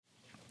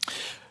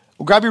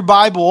Well, grab your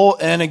Bible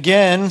and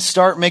again,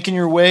 start making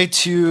your way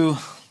to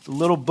the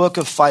little book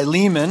of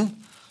Philemon,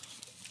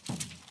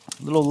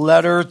 a little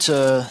letter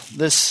to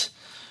this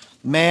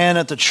man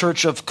at the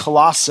church of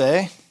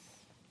Colossae.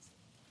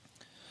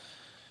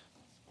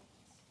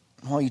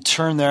 While you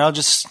turn there, I'll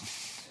just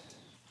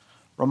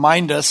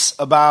remind us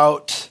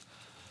about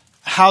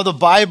how the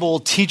Bible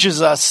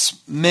teaches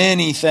us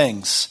many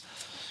things.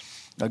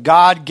 Now,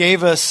 God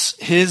gave us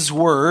His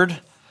Word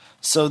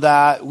so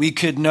that we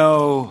could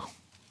know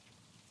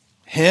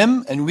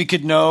Him and we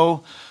could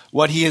know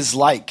what He is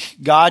like.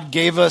 God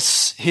gave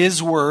us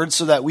His Word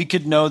so that we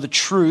could know the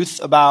truth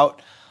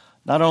about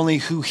not only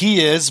who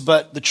He is,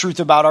 but the truth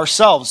about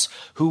ourselves,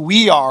 who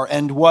we are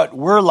and what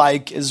we're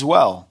like as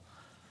well.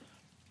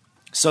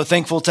 So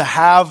thankful to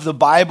have the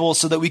Bible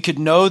so that we could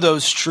know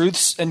those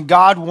truths. And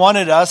God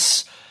wanted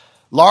us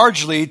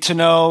largely to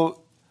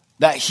know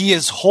that He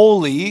is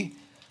holy,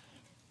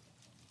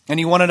 and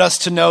He wanted us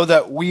to know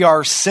that we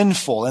are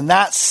sinful. And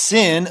that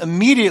sin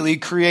immediately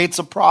creates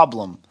a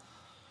problem.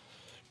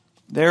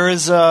 There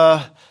is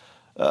a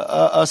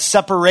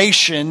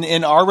separation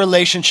in our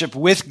relationship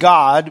with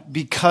God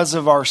because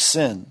of our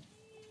sin.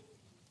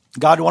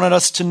 God wanted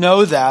us to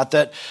know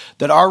that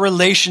our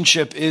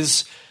relationship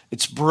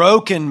it's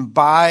broken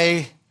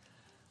by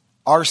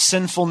our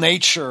sinful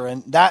nature,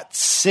 and that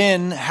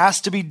sin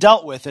has to be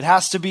dealt with. It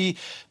has to be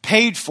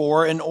paid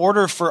for in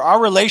order for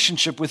our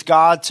relationship with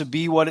God to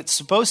be what it's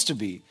supposed to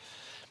be,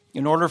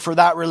 in order for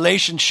that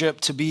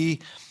relationship to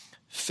be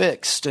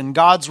fixed. And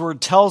God's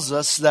Word tells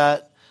us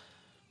that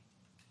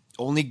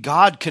only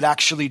God could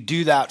actually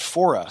do that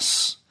for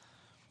us.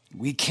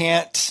 We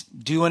can't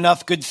do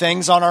enough good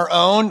things on our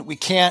own. We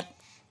can't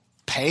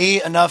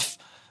pay enough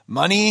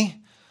money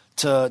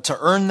to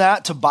earn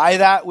that, to buy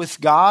that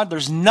with God.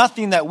 There's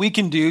nothing that we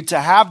can do to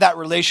have that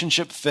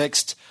relationship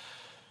fixed.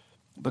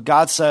 But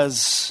God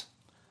says,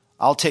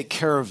 I'll take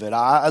care of it.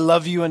 I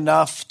love you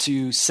enough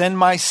to send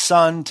my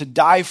Son to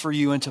die for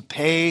you and to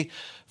pay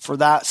for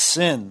that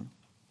sin.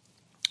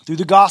 Through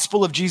the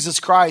gospel of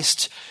Jesus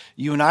Christ,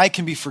 you and I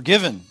can be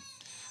forgiven.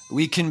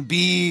 We can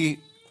be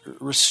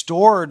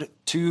restored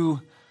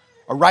to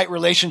a right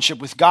relationship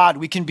with God.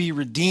 We can be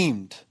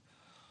redeemed.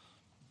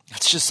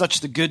 It's just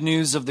such the good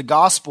news of the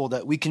gospel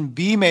that we can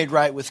be made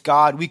right with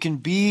God. We can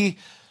be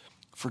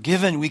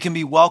forgiven. We can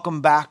be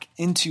welcomed back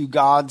into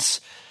God's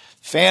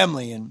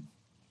family. And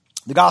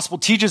the gospel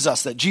teaches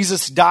us that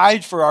Jesus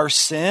died for our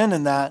sin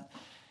and that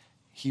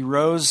He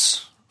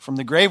rose from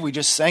the grave. We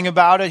just sang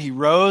about it. He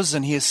rose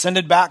and He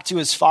ascended back to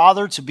His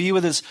Father to be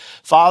with His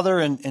Father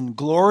in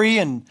glory.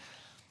 And the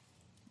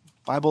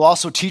Bible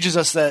also teaches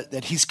us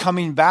that He's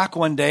coming back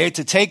one day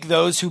to take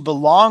those who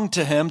belong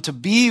to Him, to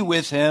be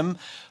with Him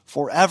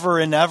forever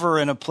and ever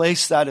in a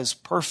place that is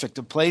perfect,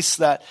 a place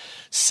that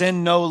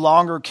sin no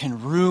longer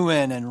can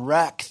ruin and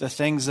wreck the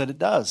things that it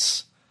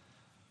does.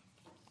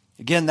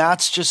 Again,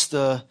 that's just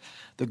the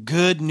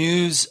good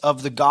news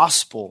of the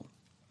gospel.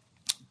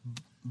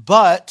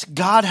 But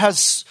God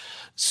has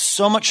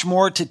so much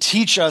more to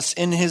teach us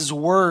in His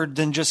Word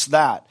than just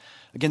that.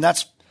 Again,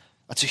 that's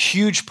a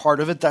huge part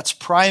of it. That's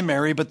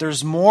primary, but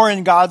there's more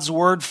in God's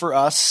Word for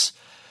us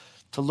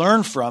to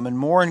learn from and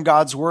more in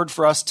God's Word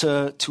for us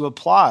to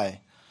apply.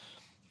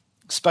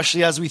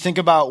 Especially as we think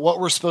about what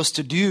we're supposed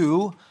to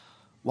do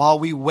while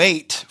we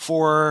wait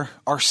for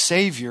our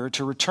Savior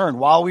to return,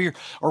 while we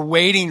are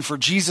waiting for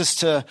Jesus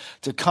to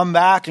come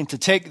back and to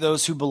take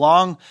those who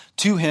belong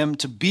to Him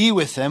to be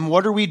with Him.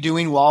 What are we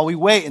doing while we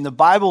wait? And the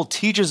Bible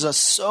teaches us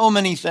so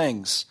many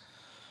things.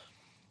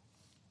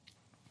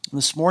 And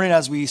this morning,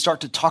 as we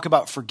start to talk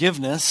about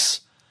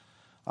forgiveness,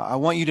 I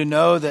want you to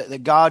know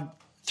that God,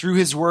 through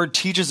His Word,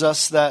 teaches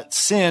us that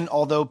sin,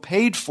 although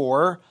paid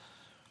for,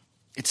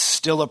 it's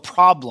still a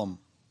problem.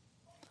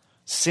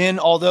 Sin,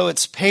 although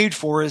it's paid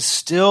for, is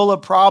still a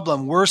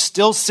problem. We're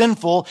still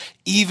sinful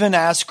even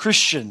as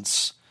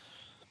Christians.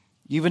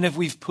 Even if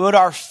we've put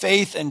our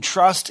faith and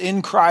trust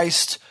in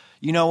Christ,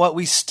 you know what?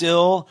 We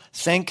still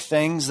think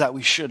things that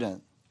we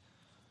shouldn't.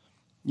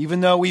 Even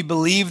though we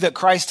believe that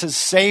Christ has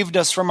saved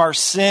us from our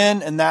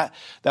sin and that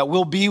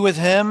we'll be with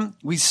Him,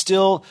 we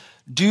still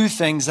do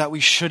things that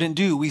we shouldn't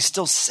do. We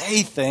still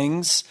say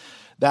things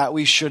that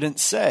we shouldn't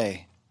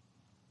say.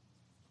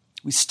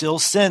 We still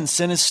sin.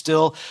 Sin is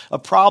still a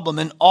problem.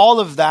 And all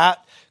of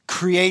that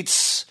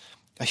creates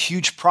a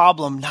huge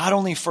problem, not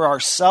only for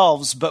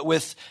ourselves, but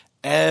with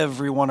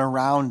everyone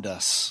around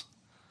us.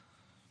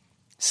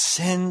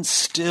 Sin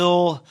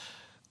still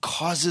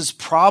causes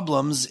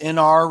problems in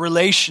our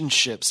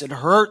relationships. It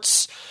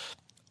hurts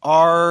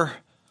our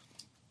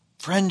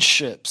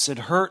friendships. It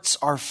hurts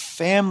our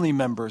family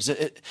members.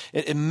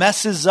 It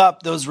messes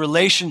up those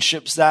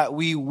relationships that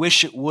we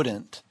wish it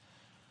wouldn't.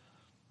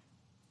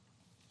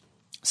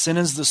 Sin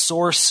is the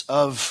source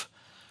of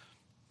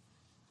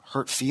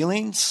hurt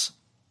feelings.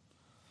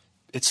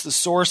 It's the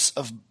source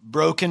of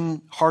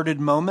broken-hearted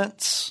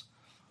moments.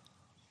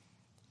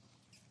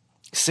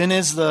 Sin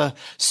is the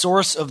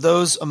source of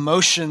those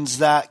emotions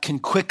that can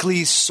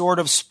quickly sort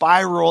of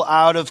spiral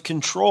out of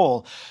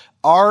control.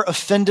 our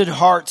offended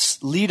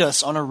hearts lead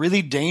us on a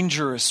really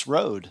dangerous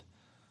road.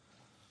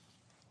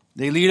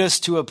 They lead us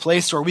to a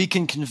place where we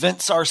can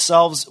convince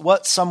ourselves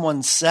what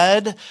someone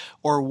said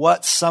or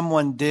what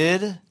someone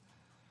did,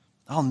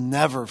 I'll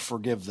never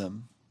forgive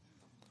them.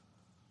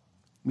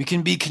 We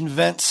can be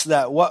convinced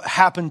that what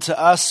happened to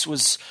us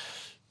was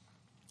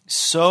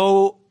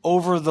so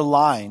over the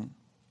line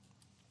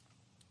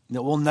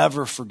that we'll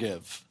never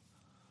forgive.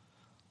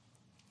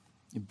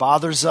 It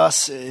bothers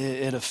us.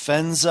 It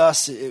offends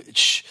us.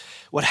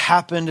 What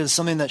happened is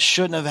something that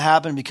shouldn't have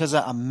happened because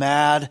I'm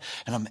mad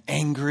and I'm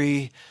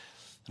angry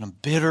and I'm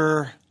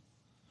bitter.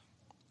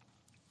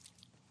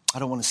 I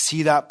don't want to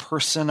see that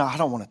person. I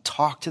don't want to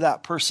talk to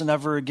that person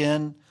ever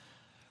again.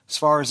 As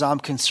far as I'm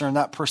concerned,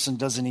 that person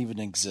doesn't even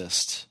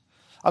exist.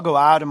 I'll go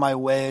out of my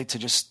way to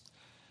just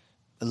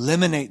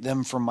eliminate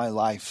them from my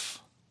life.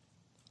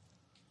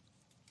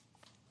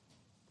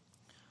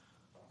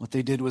 What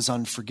they did was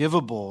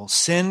unforgivable.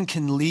 Sin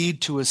can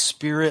lead to a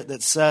spirit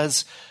that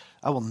says,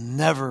 I will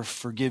never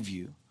forgive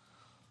you.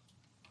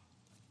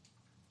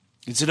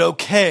 Is it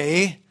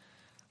okay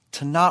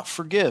to not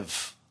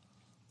forgive?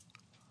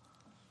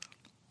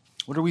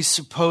 What are we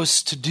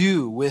supposed to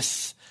do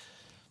with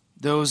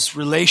those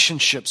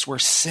relationships where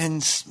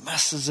sin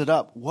messes it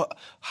up?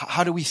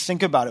 How do we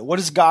think about it? What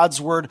does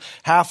God's word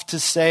have to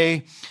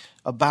say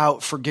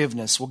about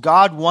forgiveness? Well,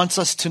 God wants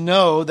us to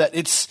know that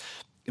it's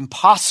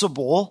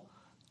impossible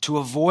to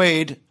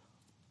avoid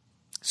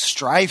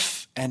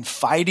strife and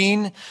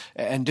fighting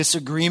and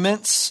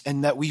disagreements,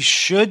 and that we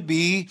should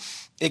be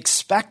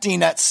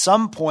expecting at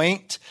some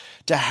point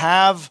to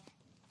have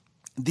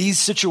these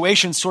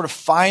situations sort of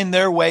find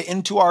their way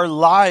into our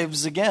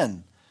lives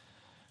again.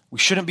 We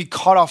shouldn't be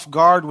caught off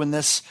guard when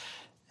this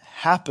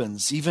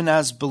happens. Even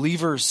as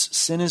believers,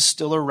 sin is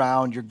still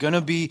around. You're going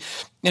to be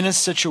in a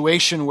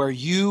situation where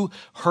you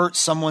hurt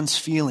someone's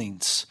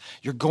feelings.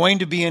 You're going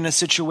to be in a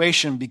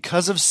situation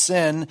because of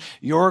sin.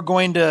 You're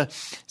going to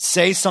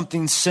say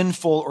something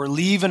sinful or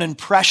leave an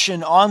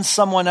impression on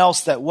someone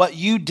else that what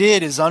you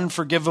did is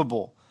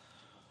unforgivable.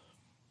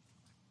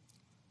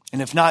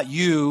 And if not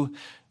you,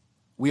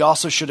 we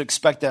also should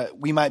expect that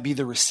we might be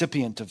the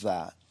recipient of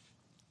that.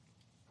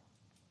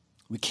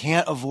 We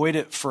can't avoid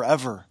it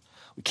forever.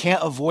 We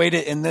can't avoid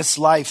it in this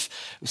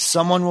life.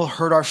 Someone will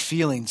hurt our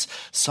feelings.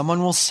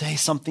 Someone will say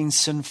something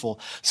sinful.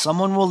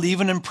 Someone will leave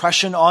an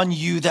impression on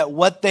you that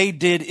what they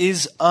did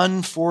is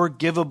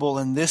unforgivable,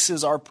 and this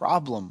is our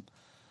problem.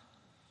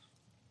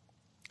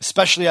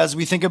 Especially as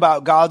we think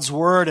about God's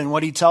word and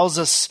what he tells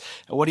us,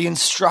 and what he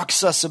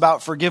instructs us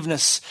about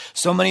forgiveness.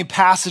 So many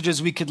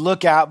passages we could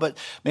look at, but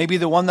maybe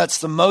the one that's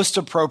the most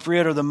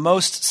appropriate or the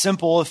most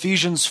simple,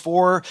 Ephesians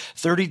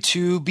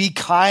 4:32, be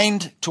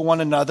kind to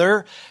one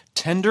another,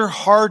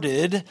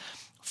 tender-hearted,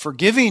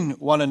 forgiving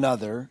one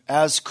another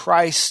as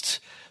Christ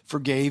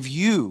forgave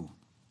you.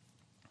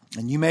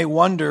 And you may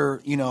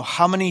wonder,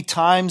 how many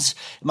times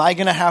am I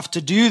going to have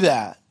to do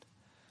that?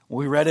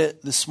 We read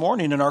it this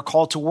morning in our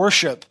call to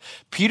worship.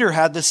 Peter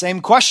had the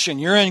same question.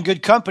 You're in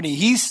good company.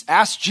 He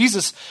asked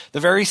Jesus the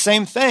very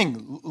same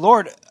thing.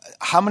 Lord,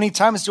 how many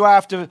times do I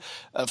have to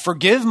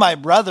forgive my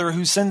brother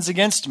who sins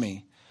against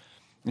me?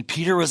 And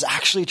Peter was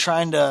actually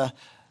trying to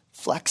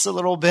flex a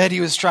little bit.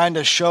 He was trying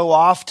to show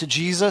off to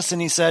Jesus. And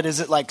he said,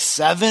 is it like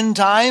 7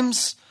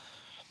 times?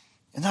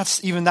 And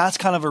that's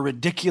kind of a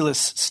ridiculous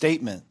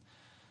statement.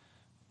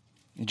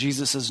 And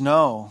Jesus says,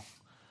 no.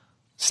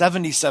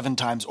 77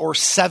 times or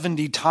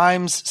 70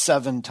 times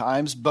 7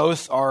 times.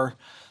 Both are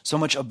so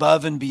much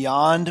above and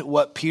beyond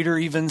what Peter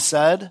even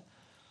said.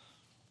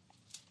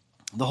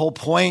 The whole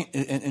point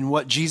in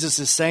what Jesus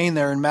is saying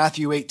there in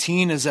Matthew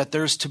 18 is that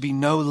there's to be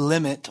no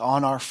limit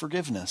on our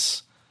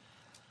forgiveness.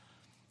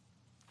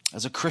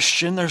 As a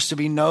Christian, there's to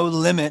be no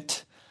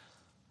limit,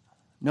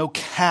 no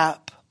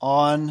cap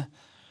on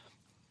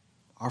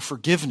our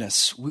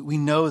forgiveness. We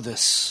know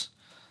this.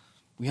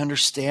 We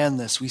understand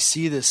this. We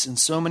see this in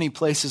so many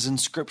places in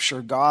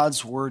Scripture.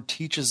 God's word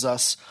teaches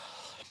us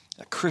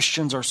that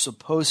Christians are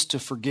supposed to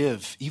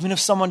forgive. Even if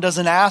someone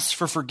doesn't ask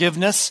for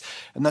forgiveness,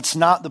 and that's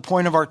not the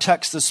point of our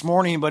text this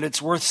morning, but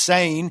it's worth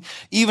saying,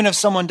 even if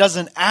someone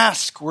doesn't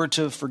ask, we're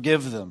to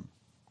forgive them.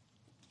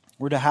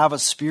 We're to have a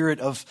spirit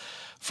of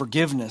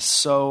forgiveness.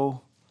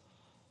 So,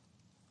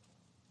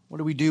 what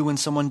do we do when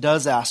someone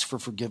does ask for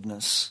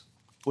forgiveness?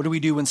 What do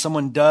we do when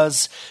someone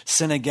does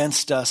sin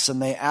against us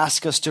and they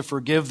ask us to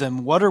forgive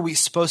them? What are we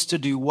supposed to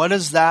do? What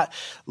does that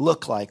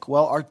look like?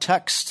 Well, our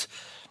text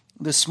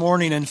this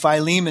morning in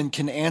Philemon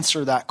can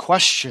answer that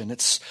question.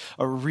 It's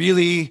a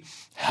really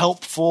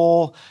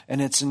helpful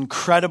and it's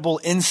incredible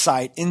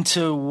insight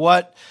into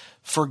what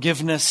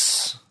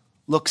forgiveness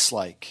looks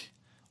like.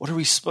 What are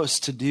we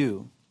supposed to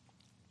do?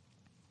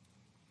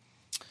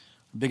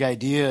 The big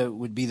idea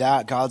would be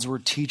that God's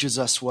word teaches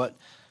us what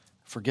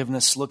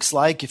forgiveness looks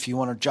like. If you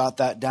want to jot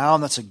that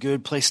down, that's a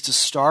good place to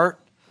start.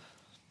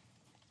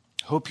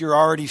 Hope you're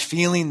already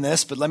feeling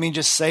this, but let me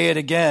just say it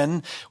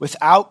again.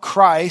 Without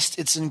Christ,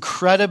 it's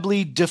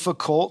incredibly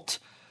difficult,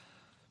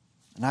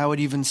 and I would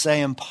even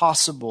say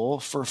impossible,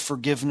 for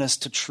forgiveness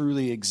to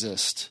truly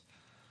exist.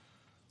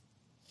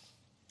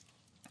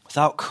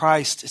 Without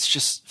Christ, it's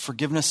just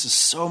forgiveness is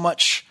so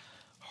much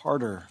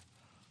harder.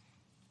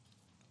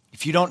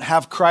 If you don't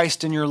have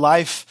Christ in your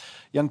life,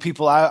 young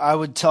people, I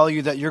would tell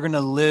you that you're going to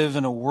live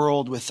in a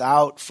world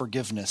without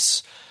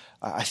forgiveness.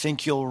 I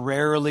think you'll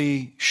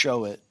rarely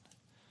show it.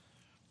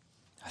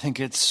 I think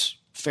it's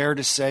fair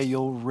to say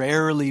you'll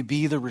rarely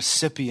be the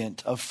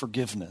recipient of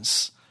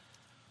forgiveness.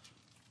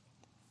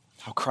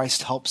 How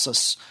Christ helps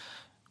us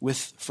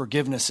with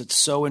forgiveness, it's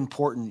so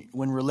important.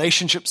 When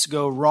relationships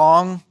go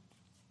wrong,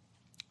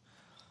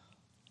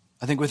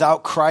 I think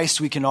without Christ,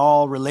 we can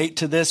all relate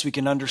to this. We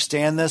can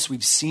understand this.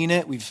 We've seen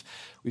it. We've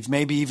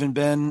maybe even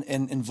been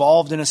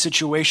involved in a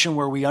situation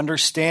where we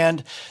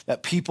understand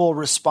that people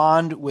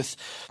respond with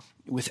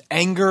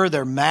anger.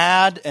 They're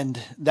mad, and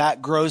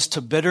that grows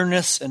to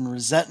bitterness and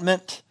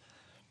resentment.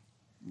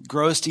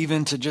 Grows to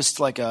even to just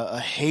like a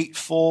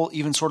hateful,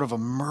 even sort of a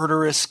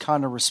murderous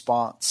kind of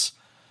response.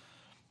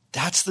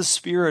 That's the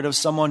spirit of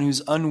someone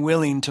who's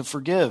unwilling to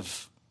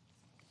forgive.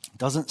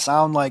 Doesn't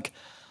sound like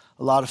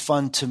a lot of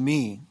fun to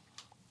me.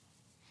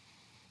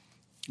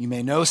 You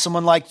may know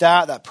someone like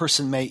that. That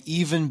person may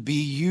even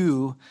be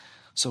you.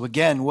 So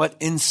again, what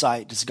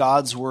insight does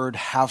God's word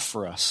have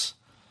for us?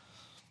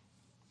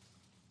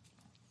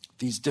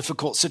 These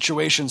difficult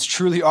situations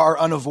truly are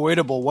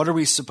unavoidable. What are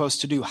we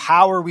supposed to do?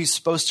 How are we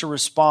supposed to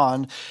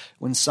respond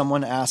when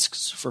someone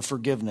asks for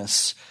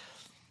forgiveness?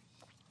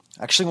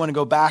 I actually want to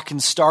go back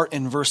and start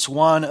in verse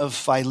 1 of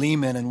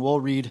Philemon, and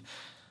we'll read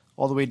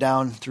all the way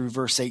down through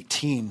verse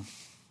 18.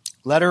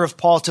 Letter of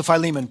Paul to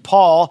Philemon.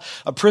 Paul,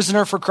 a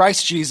prisoner for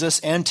Christ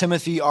Jesus, and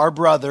Timothy, our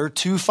brother,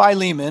 to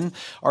Philemon,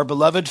 our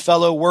beloved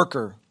fellow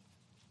worker,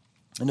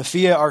 and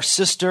Apphia, our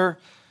sister,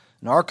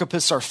 and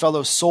Archippus, our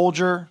fellow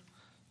soldier,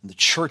 and the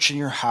church in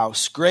your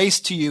house. Grace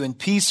to you and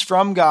peace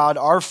from God,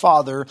 our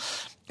Father,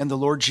 and the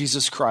Lord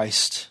Jesus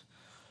Christ.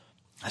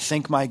 I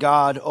thank my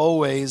God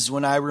always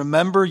when I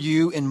remember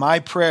you in my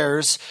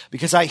prayers,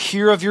 because I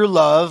hear of your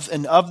love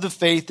and of the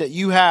faith that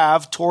you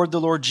have toward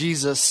the Lord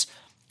Jesus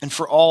and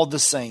for all the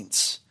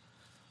saints.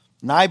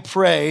 And I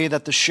pray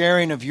that the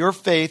sharing of your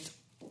faith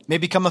may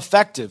become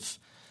effective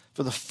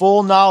for the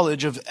full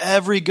knowledge of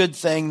every good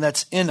thing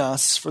that's in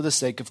us for the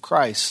sake of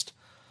Christ.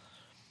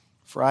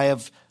 For I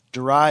have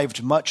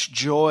derived much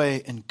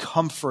joy and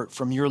comfort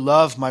from your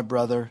love, my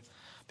brother,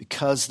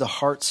 because the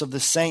hearts of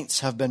the saints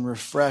have been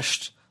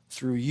refreshed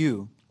through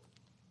you.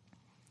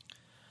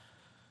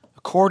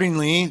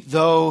 Accordingly,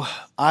 though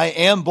I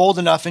am bold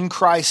enough in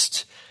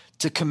Christ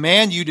to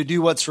command you to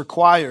do what's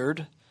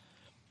required,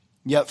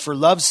 yet for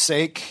love's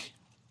sake,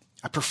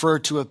 I prefer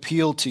to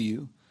appeal to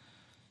you.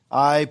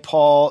 I,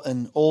 Paul,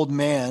 an old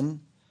man,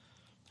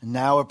 and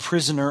now a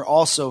prisoner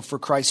also for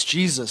Christ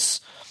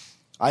Jesus,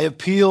 I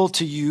appeal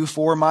to you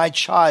for my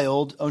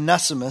child,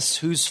 Onesimus,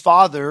 whose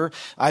father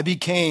I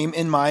became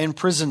in my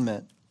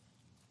imprisonment.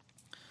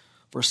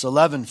 Verse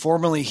 11,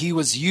 formerly he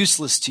was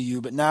useless to you,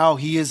 but now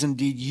he is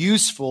indeed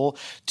useful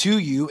to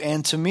you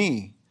and to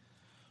me.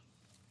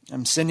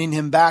 I'm sending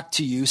him back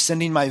to you,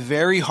 sending my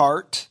very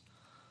heart.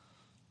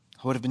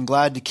 I would have been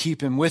glad to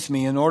keep him with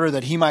me in order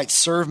that he might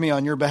serve me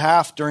on your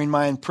behalf during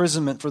my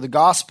imprisonment for the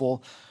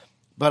gospel,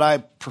 but I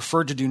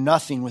preferred to do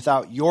nothing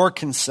without your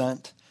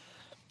consent,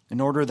 in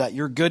order that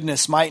your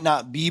goodness might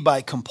not be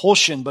by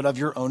compulsion, but of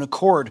your own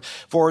accord.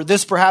 For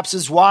this perhaps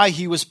is why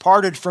he was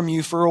parted from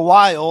you for a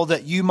while,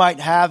 that you might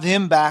have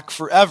him back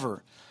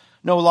forever,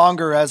 no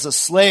longer as a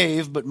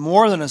slave, but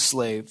more than a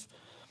slave,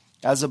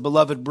 as a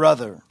beloved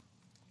brother,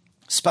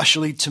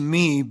 especially to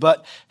me,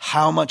 but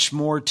how much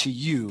more to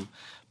you,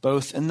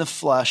 both in the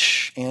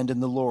flesh and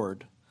in the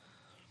Lord.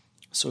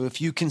 So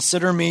if you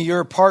consider me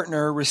your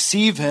partner,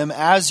 receive him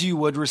as you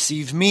would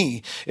receive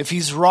me. If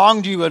he's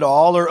wronged you at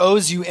all or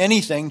owes you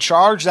anything,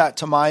 charge that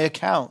to my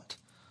account.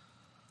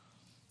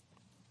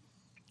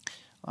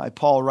 I,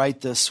 Paul,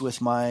 write this with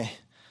my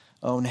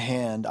own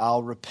hand.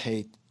 I'll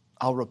repay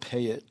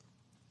it.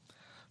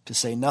 To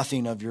say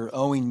nothing of your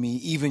owing me,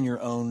 even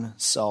your own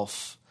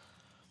self.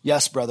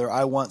 Yes, brother,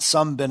 I want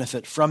some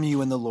benefit from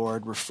you in the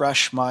Lord.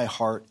 Refresh my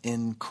heart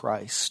in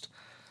Christ.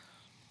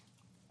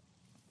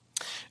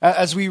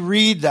 As we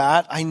read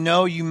that, I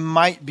know you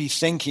might be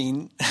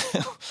thinking,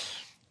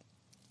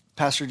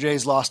 Pastor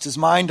Jay's lost his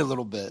mind a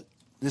little bit.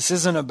 This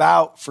isn't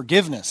about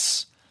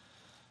forgiveness.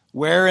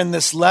 Where in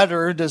this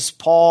letter does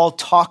Paul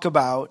talk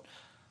about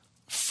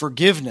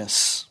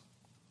forgiveness?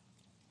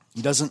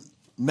 He doesn't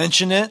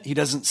mention it. He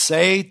doesn't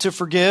say to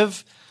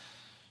forgive.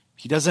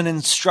 He doesn't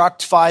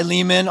instruct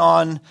Philemon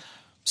on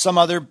some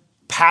other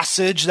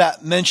passage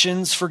that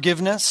mentions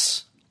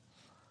forgiveness.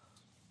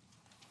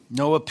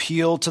 No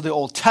appeal to the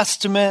Old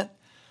Testament,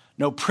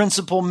 no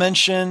principle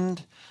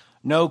mentioned,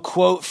 no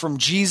quote from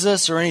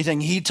Jesus or anything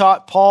he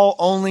taught. Paul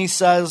only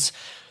says,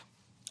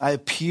 I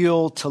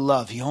appeal to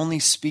love. He only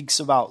speaks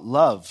about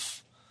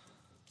love.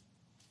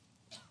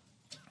 We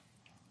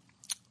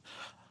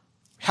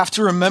have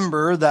to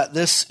remember that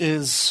this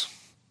is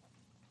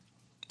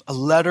a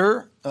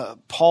letter.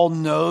 Paul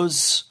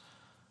knows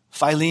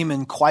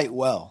Philemon quite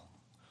well.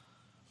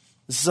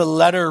 This is a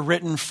letter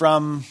written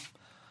from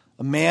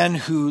a man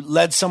who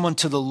led someone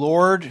to the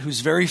Lord, who's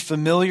very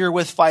familiar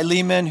with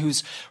Philemon,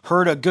 who's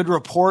heard a good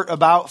report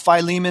about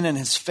Philemon and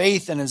his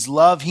faith and his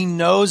love. He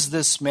knows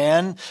this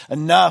man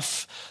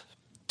enough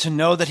to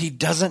know that he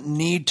doesn't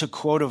need to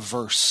quote a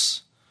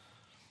verse.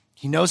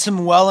 He knows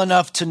him well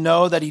enough to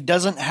know that he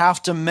doesn't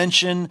have to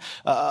mention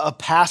a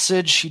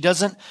passage. He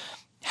doesn't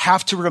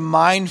have to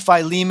remind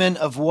Philemon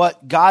of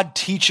what God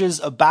teaches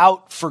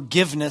about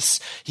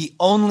forgiveness. He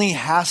only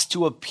has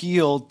to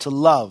appeal to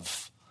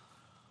love.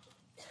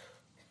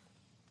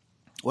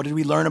 What did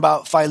we learn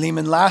about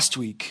Philemon last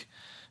week?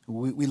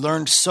 We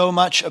learned so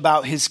much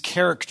about his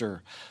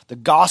character, the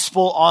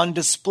gospel on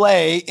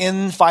display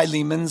in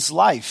Philemon's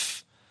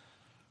life,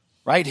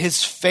 right?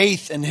 His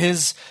faith and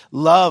his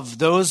love,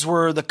 those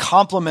were the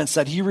compliments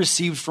that he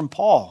received from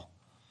Paul.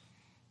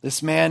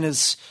 This man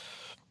is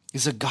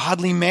a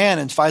godly man,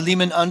 and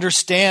Philemon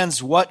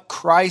understands what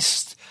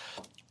Christ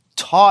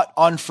taught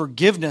on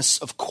forgiveness,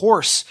 of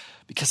course,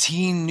 because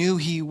he knew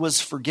he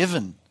was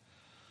forgiven.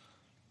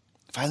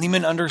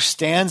 Philemon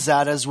understands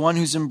that as one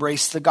who's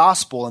embraced the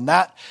gospel, and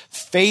that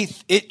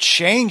faith, it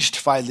changed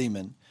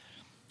Philemon.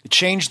 It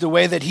changed the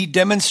way that he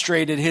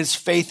demonstrated his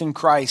faith in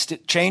Christ.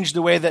 It changed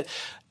the way that,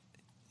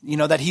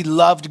 that he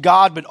loved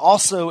God, but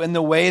also in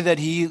the way that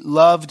he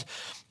loved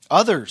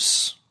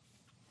others.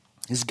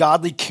 His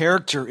godly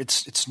character,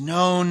 it's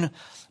known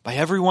by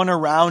everyone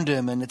around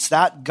him, and it's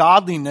that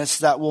godliness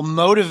that will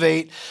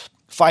motivate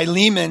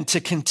Philemon to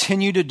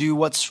continue to do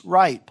what's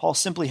right. Paul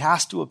simply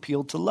has to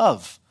appeal to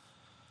love.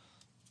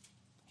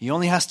 He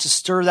only has to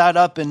stir that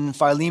up in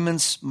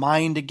Philemon's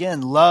mind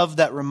again. Love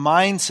that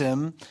reminds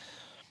him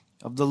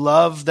of the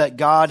love that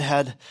God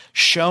had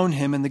shown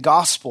him in the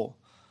gospel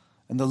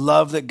and the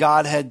love that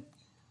God had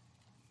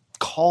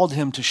called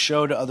him to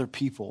show to other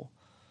people.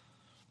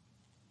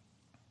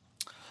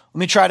 Let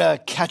me try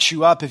to catch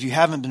you up if you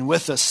haven't been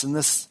with us in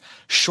this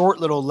short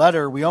little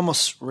letter. We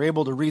almost were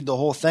able to read the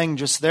whole thing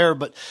just there,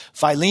 but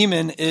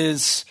Philemon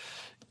is,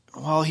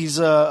 he's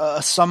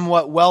a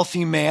somewhat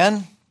wealthy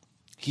man.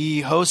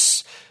 He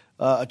hosts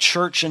a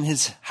church in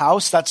his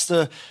house. That's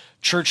the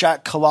church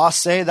at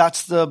Colossae.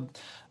 That's the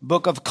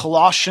book of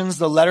Colossians,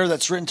 the letter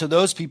that's written to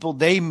those people.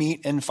 They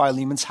meet in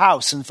Philemon's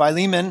house. And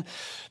Philemon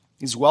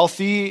is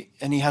wealthy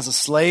and he has a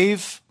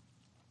slave.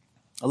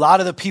 A lot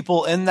of the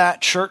people in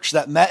that church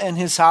that met in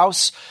his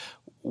house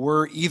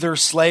were either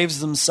slaves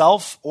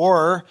themselves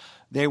or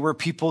they were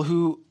people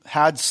who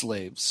had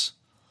slaves.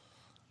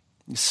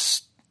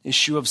 This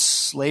issue of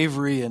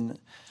slavery and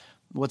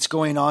what's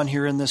going on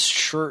here in this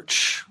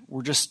church,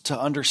 we're just to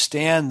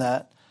understand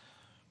that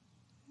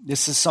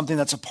this is something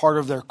that's a part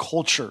of their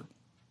culture.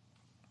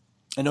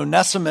 And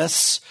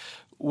Onesimus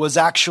was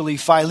actually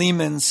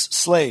Philemon's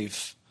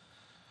slave.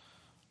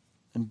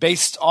 And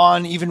based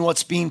on even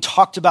what's being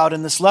talked about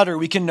in this letter,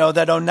 we can know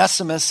that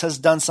Onesimus has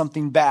done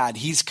something bad.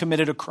 He's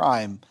committed a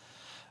crime.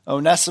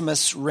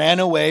 Onesimus ran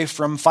away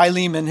from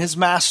Philemon, his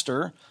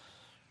master,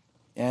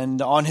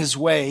 and on his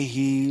way,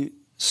 he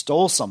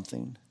stole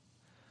something.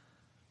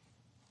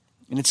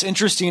 And it's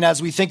interesting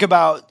as we think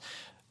about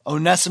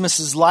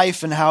Onesimus'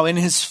 life and how in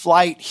his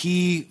flight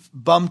he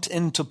bumped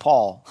into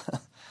Paul.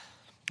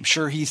 I'm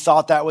sure he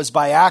thought that was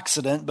by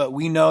accident, but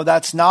we know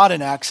that's not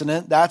an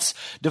accident. That's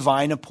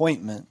divine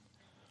appointment.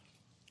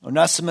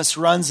 Onesimus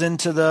runs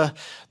into the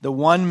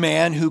one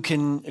man who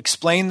can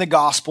explain the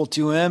gospel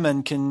to him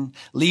and can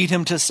lead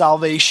him to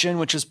salvation,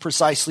 which is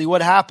precisely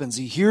what happens.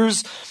 He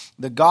hears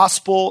the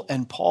gospel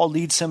and Paul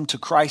leads him to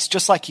Christ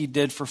just like he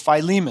did for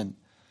Philemon.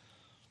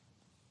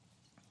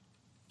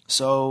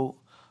 So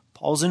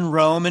Paul's in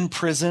Rome in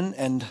prison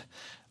and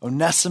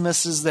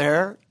Onesimus is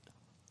there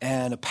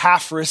and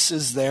Epaphras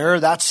is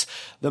there. That's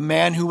the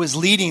man who was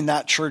leading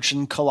that church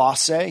in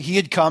Colossae. He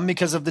had come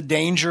because of the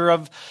danger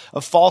of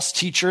false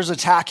teachers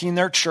attacking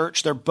their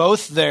church. They're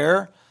both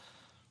there.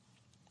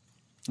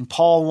 And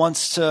Paul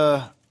wants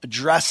to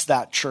address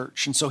that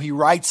church. And so he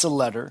writes a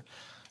letter.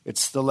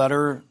 It's the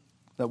letter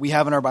that we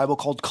have in our Bible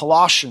called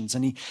Colossians.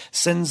 And he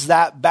sends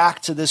that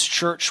back to this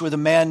church with a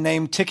man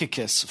named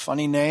Tychicus. A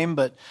funny name,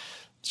 but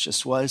it's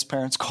just what his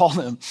parents called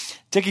him.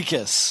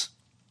 Tychicus.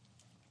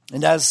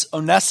 And as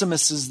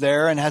Onesimus is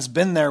there and has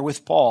been there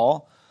with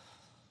Paul,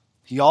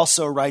 he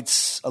also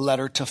writes a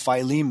letter to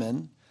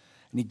Philemon.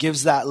 And he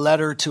gives that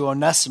letter to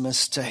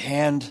Onesimus to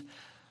hand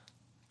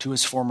to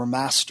his former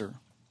master.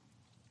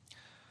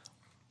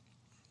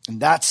 And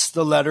that's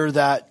the letter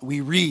that we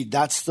read.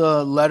 That's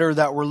the letter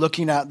that we're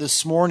looking at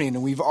this morning.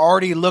 And we've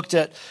already looked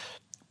at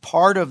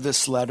part of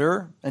this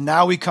letter. And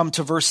now we come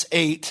to verse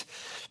 8,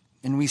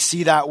 and we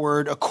see that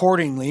word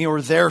accordingly or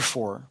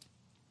therefore.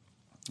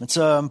 It's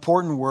an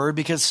important word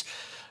because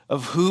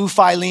of who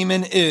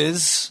Philemon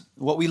is.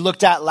 What we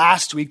looked at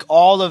last week,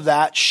 all of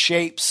that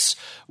shapes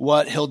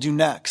what he'll do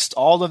next.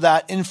 All of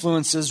that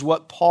influences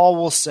what Paul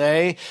will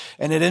say,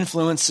 and it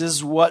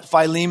influences what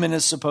Philemon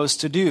is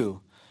supposed to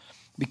do.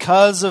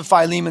 Because of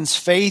Philemon's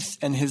faith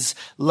and his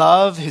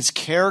love, his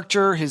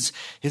character, his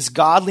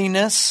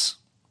godliness,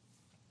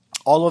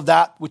 all of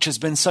that which has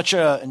been such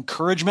an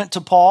encouragement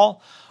to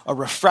Paul, a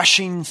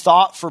refreshing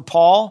thought for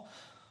Paul,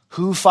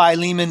 who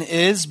Philemon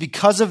is.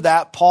 Because of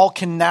that, Paul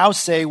can now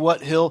say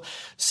what he'll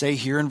say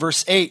here in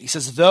verse 8. He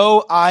says,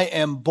 though I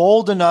am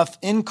bold enough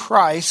in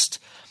Christ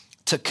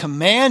to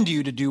command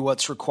you to do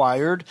what's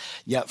required,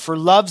 yet for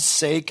love's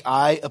sake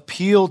I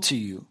appeal to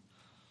you.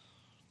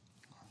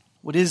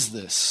 What is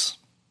this?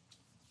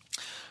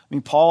 I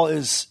mean, Paul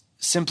is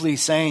simply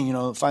saying,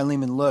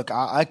 Philemon, look,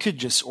 I could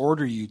just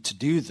order you to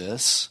do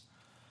this.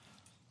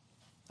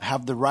 I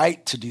have the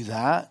right to do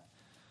that.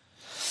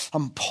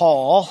 I'm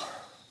Paul,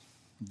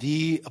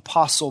 the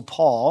Apostle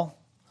Paul,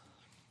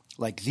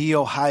 like the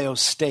Ohio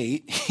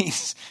State.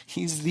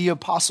 He's the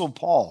Apostle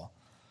Paul.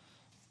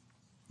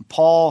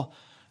 Paul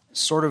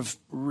sort of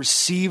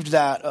received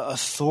that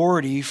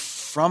authority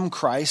from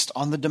Christ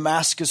on the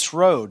Damascus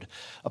Road.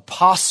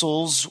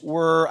 Apostles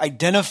were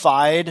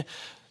identified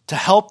to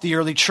help the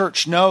early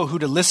church know who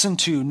to listen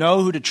to,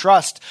 know who to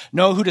trust,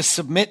 know who to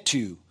submit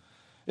to.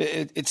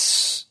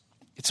 It's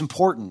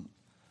important.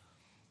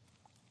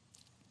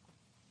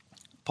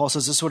 Paul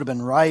says this would have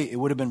been right. It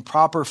would have been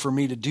proper for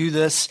me to do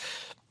this,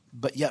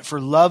 but yet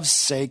for love's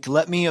sake,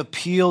 let me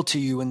appeal to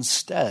you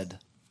instead.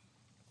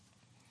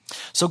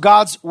 So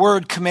God's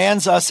word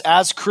commands us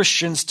as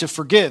Christians to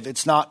forgive.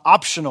 It's not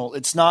optional.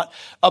 It's not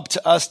up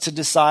to us to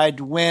decide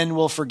when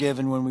we'll forgive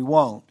and when we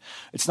won't.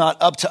 It's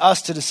not up to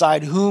us to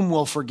decide whom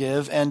we'll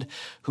forgive and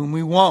whom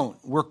we won't.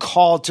 We're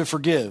called to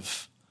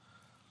forgive.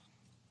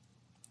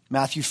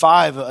 Matthew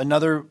 5,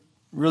 another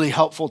really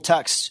helpful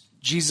text.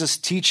 Jesus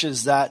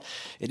teaches that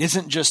it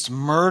isn't just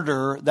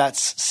murder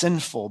that's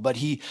sinful, but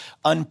he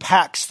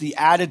unpacks the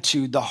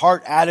attitude, the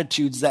heart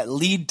attitudes that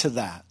lead to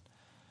that.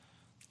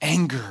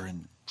 Anger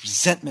and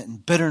resentment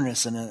and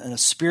bitterness and a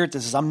spirit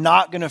that says, I'm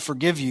not going to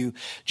forgive you.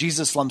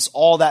 Jesus lumps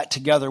all that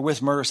together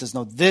with murder, says,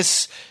 no,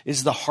 this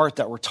is the heart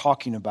that we're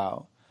talking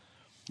about.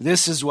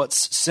 This is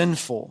what's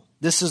sinful.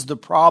 This is the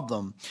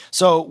problem.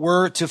 So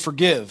we're to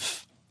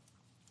forgive.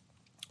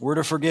 We're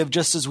to forgive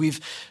just as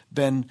we've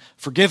been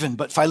forgiven.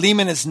 But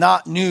Philemon is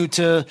not new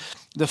to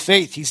the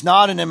faith. He's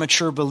not an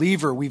immature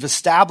believer. We've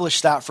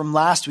established that from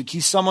last week.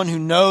 He's someone who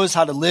knows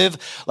how to live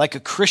like a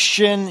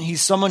Christian.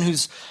 He's someone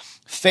whose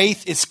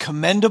faith is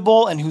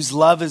commendable and whose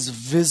love is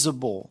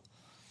visible.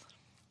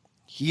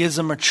 He is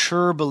a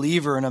mature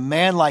believer, and a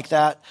man like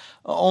that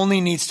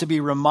only needs to be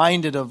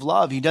reminded of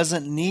love. He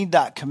doesn't need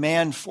that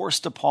command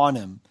forced upon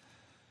him.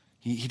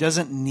 He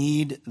doesn't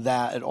need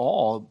that at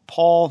all.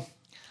 Paul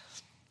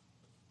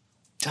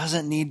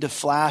doesn't need to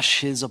flash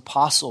his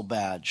apostle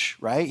badge,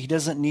 right? He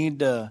doesn't need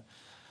to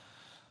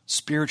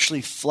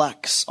spiritually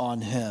flex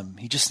on him.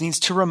 He just needs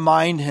to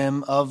remind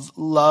him of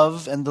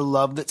love and the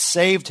love that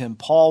saved him.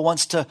 Paul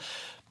wants to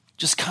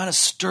just kind of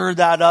stir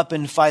that up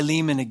in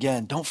Philemon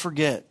again. Don't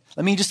forget.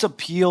 Let me just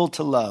appeal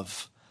to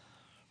love.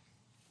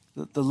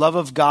 The love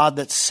of God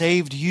that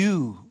saved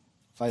you,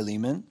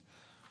 Philemon.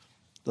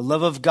 The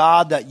love of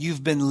God that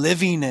you've been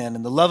living in,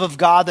 and the love of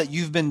God that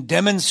you've been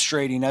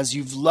demonstrating as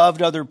you've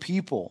loved other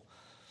people.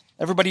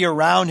 Everybody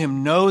around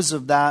him knows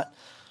of that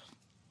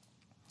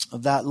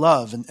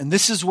love. And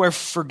this is where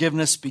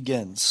forgiveness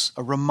begins,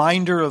 a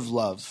reminder of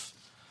love.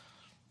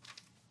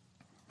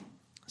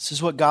 This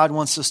is what God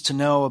wants us to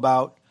know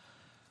about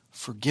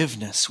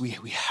forgiveness. We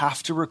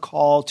have to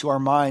recall to our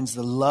minds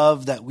the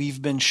love that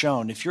we've been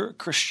shown. If you're a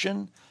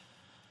Christian,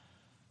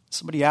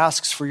 somebody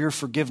asks for your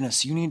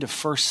forgiveness, you need to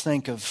first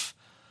think of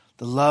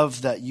the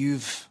love that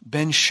you've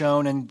been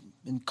shown and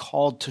been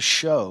called to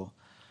show.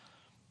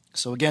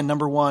 So again,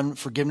 number one,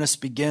 forgiveness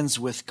begins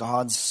with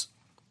God's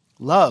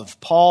love.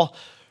 Paul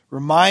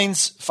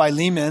reminds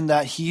Philemon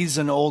that he's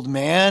an old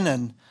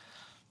man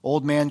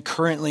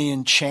currently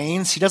in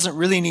chains. He doesn't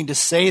really need to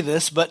say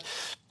this, but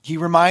he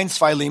reminds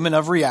Philemon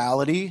of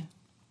reality.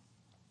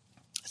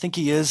 I think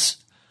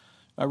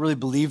I really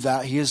believe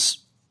that. He is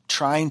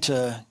trying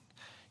to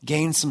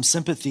gain some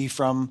sympathy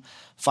from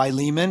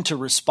Philemon to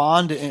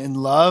respond in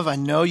love. I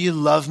know you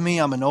love me.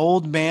 I'm an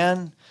old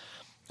man.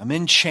 I'm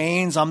in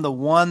chains. I'm the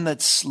one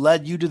that's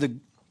led you to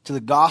the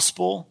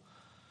gospel.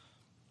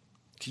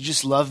 Could you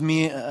just love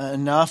me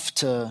enough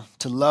to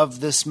love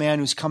this man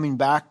who's coming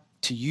back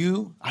to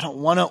you? I don't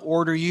want to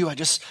order you. I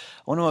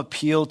want to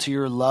appeal to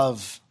your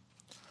love.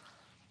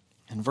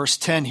 In verse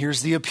 10,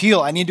 here's the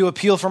appeal. I need to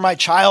appeal for my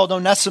child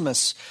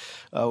Onesimus.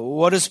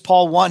 What does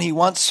Paul want? He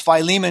wants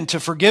Philemon to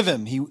forgive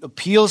him. He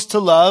appeals to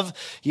love.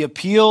 He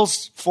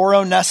appeals for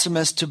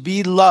Onesimus to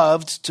be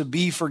loved, to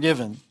be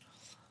forgiven.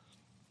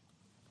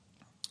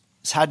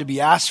 This had to be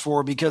asked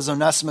for because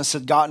Onesimus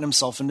had gotten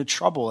himself into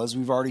trouble, as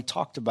we've already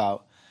talked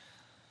about.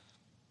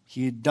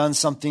 He had done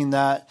something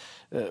that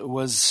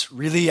was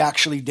really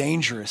actually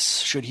dangerous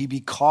should he be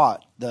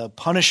caught. The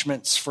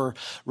punishments for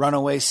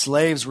runaway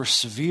slaves were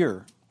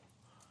severe.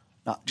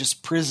 Not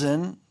just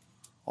prison,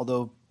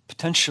 although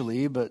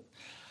potentially, but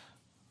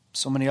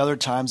so many other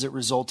times it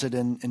resulted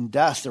in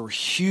death. There were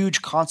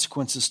huge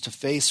consequences to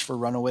face for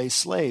runaway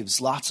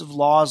slaves. Lots of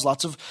laws,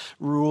 lots of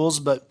rules,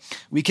 but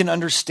we can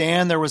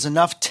understand there was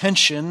enough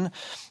tension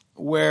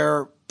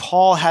where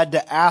Paul had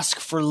to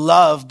ask for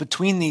love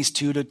between these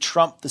two to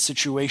trump the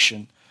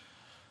situation.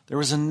 There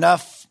was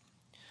enough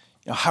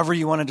however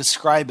you want to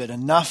describe it.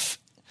 Enough,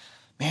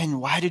 man,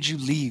 why did you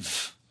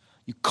leave?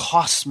 You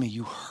cost me,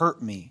 you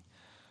hurt me.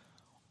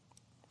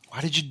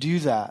 Why did you do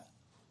that?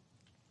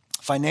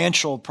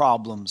 Financial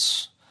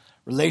problems,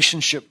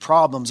 relationship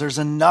problems. There's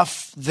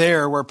enough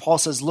there where Paul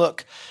says,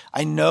 look,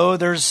 I know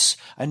there's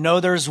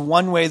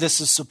one way this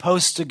is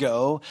supposed to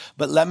go,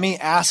 but let me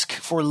ask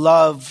for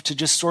love to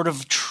just sort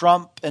of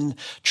trump and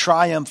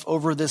triumph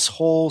over this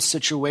whole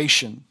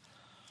situation.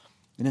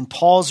 And in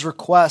Paul's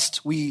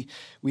request, we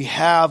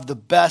have the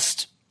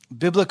best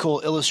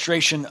biblical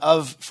illustration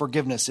of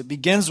forgiveness. It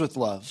begins with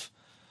love.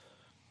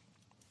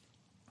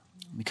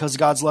 Because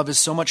God's love is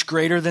so much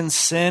greater than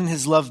sin,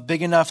 his love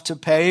big enough to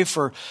pay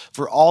for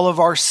all of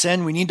our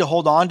sin, we need to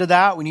hold on to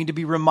that. We need to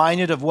be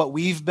reminded of what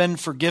we've been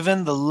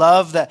forgiven, the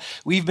love that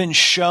we've been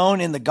shown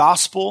in the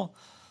gospel,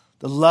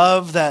 the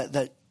love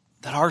that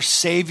our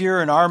Savior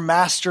and our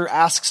Master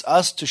asks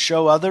us to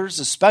show others,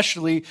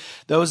 especially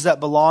those that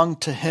belong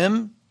to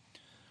him.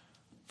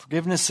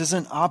 Forgiveness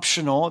isn't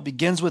optional. It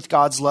begins with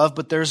God's love,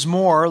 but there's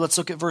more. Let's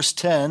look at verse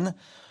 10.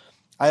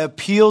 I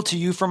appeal to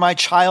you for my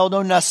child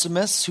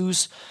Onesimus,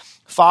 whose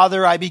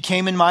father I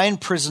became in my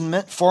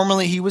imprisonment.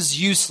 Formerly he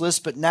was useless,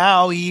 but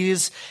now he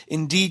is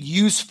indeed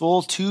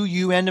useful to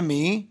you and to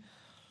me.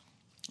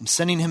 I'm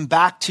sending him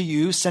back to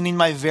you, sending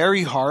my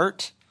very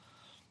heart.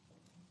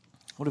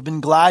 Would have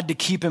been glad to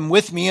keep him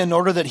with me in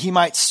order that he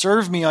might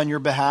serve me on your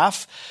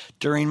behalf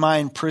during my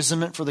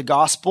imprisonment for the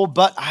gospel,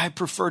 but I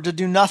prefer to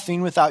do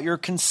nothing without your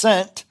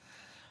consent,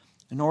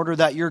 in order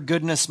that your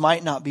goodness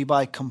might not be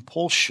by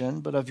compulsion,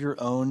 but of your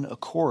own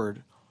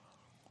accord.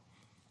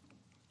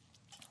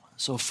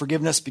 So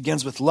forgiveness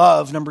begins with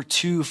love. Number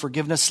 2,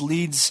 forgiveness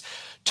leads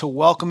to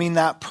welcoming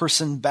that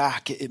person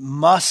back. It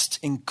must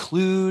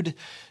include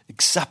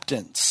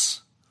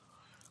acceptance.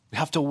 We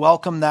have to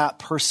welcome that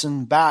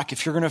person back.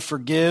 If you're going to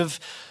forgive,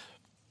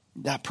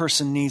 that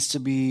person needs to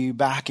be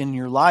back in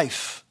your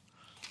life.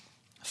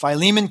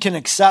 Philemon can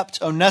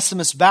accept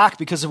Onesimus back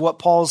because of what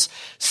Paul's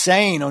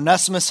saying.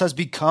 Onesimus has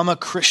become a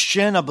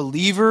Christian, a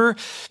believer.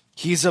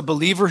 He's a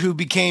believer who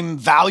became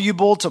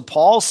valuable to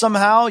Paul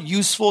somehow,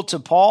 useful to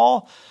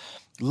Paul,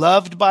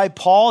 loved by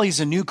Paul. He's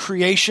a new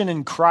creation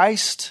in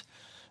Christ.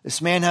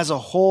 This man has a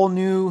whole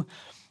new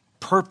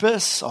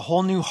purpose, a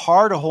whole new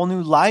heart, a whole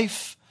new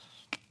life.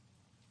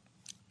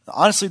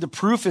 Honestly, the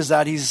proof is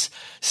that he's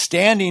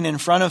standing in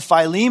front of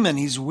Philemon.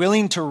 He's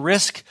willing to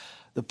risk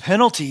the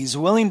penalty. He's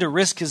willing to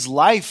risk his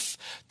life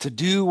to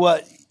do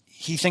what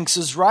he thinks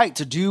is right,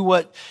 to do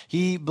what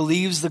he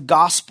believes the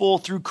gospel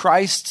through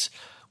Christ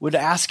would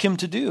ask him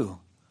to do,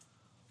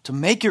 to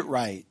make it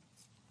right,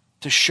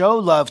 to show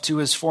love to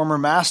his former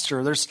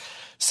master. There's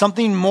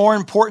something more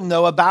important,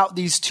 though, about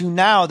these two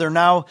now. They're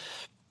now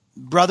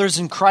brothers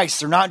in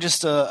Christ. They're not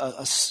just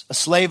a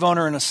slave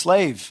owner and a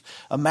slave,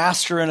 a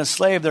master and a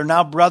slave. They're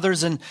now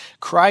brothers in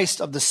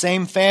Christ of the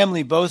same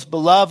family, both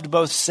beloved,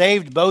 both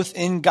saved, both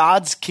in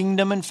God's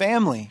kingdom and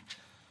family.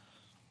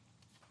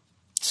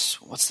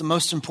 What's the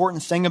most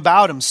important thing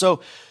about him?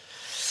 So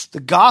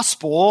the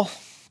gospel,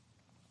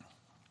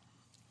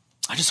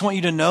 I just want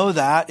you to know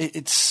that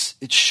it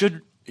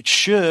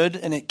should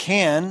and it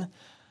can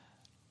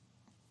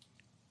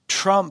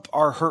trump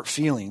our hurt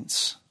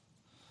feelings.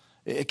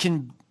 It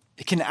can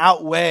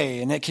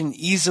outweigh and it can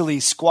easily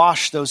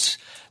squash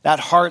that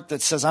heart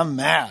that says, I'm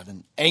mad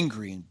and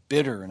angry and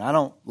bitter and I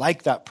don't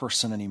like that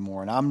person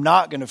anymore and I'm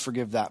not going to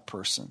forgive that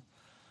person.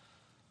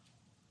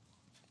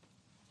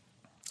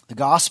 The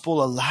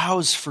gospel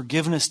allows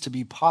forgiveness to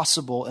be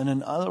possible in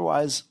an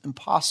otherwise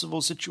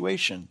impossible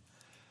situation.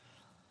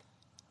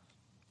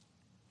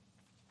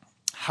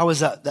 How is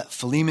that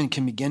Philemon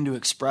can begin to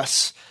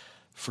express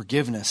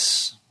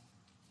forgiveness?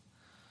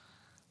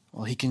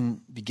 Well, he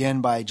can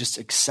begin by just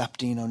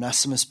accepting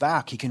Onesimus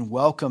back. He can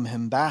welcome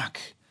him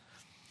back.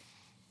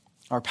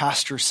 Our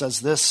pastor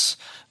says this: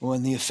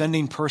 when the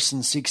offending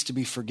person seeks to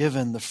be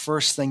forgiven, the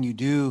first thing you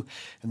do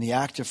in the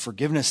act of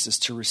forgiveness is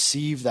to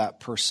receive that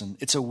person.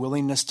 It's a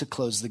willingness to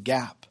close the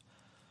gap.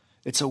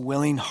 It's a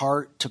willing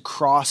heart to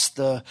cross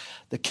the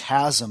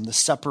chasm, the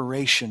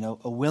separation,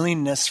 a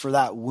willingness for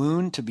that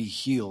wound to be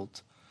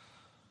healed.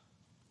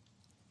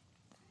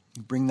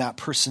 Bring that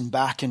person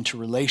back into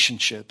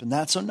relationship. And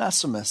that's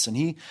Onesimus, and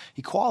he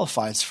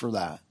qualifies for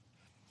that.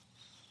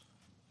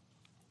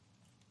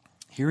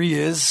 Here he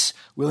is,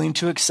 willing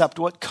to accept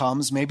what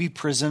comes, maybe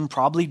prison,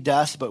 probably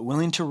death, but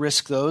willing to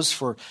risk those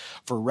for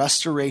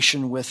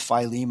restoration with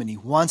Philemon. He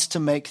wants to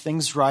make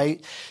things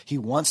right. He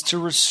wants to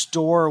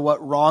restore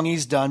what wrong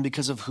he's done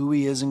because of who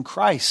he is in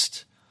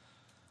Christ.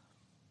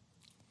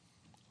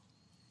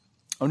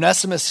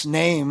 Onesimus'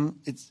 name,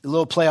 it's a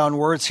little play on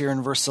words here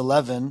in verse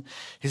 11.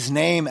 His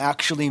name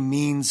actually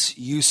means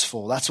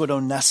useful. That's what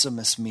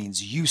Onesimus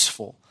means,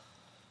 useful.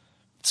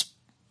 It's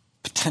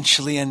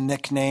potentially a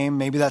nickname.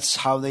 Maybe that's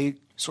how they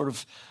sort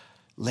of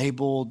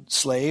labeled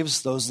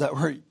slaves, those that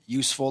were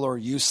useful or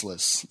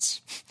useless.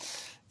 It's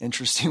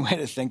Interesting way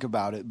to think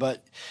about it.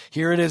 But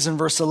here it is in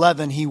verse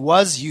 11. He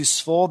was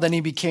useful, then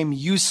he became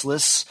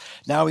useless.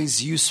 Now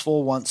he's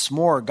useful once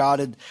more. God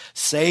had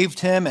saved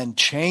him and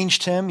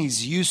changed him.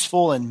 He's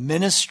useful in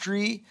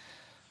ministry.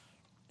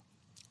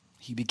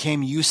 He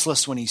became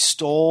useless when he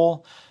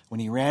stole,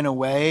 when he ran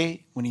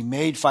away, when he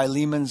made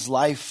Philemon's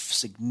life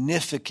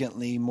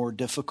significantly more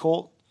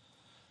difficult.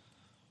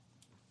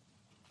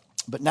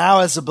 But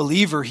now as a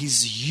believer,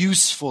 he's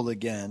useful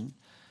again.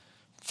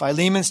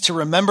 Philemon's to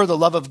remember the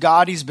love of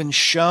God he's been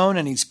shown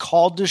and he's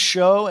called to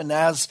show. And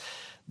as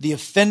the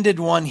offended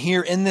one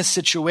here in this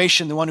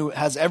situation, the one who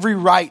has every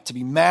right to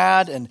be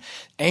mad and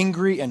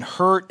angry and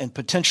hurt and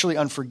potentially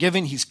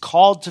unforgiving, he's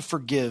called to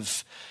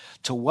forgive,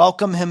 to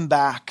welcome him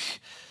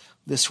back.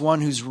 This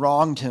one who's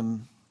wronged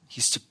him,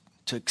 he's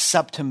to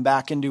accept him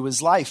back into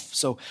his life.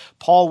 So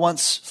Paul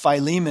wants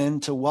Philemon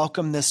to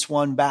welcome this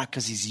one back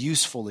because he's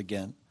useful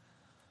again.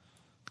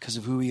 Because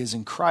of who he is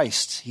in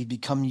Christ. He'd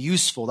become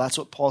useful. That's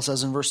what Paul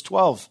says in verse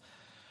 12.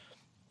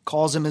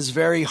 Calls him his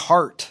very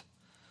heart.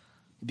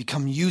 He'd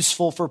become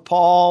useful for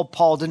Paul.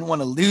 Paul didn't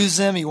want to lose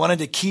him. He wanted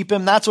to keep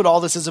him. That's what all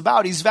this is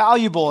about. He's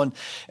valuable.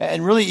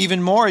 And really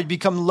even more, he'd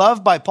become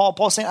loved by Paul.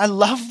 Paul's saying, I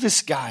love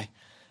this guy.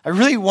 I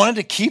really wanted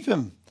to keep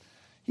him.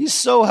 He's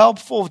so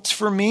helpful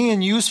for me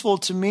and useful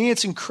to me.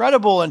 It's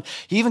incredible. And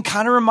he even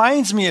kind of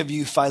reminds me of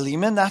you,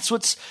 Philemon. That's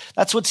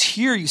what's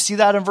here. You see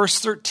that in verse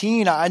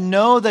 13. I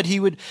know that he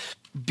would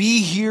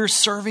be here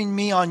serving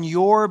me on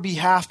your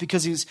behalf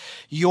because he's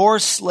your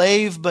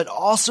slave, but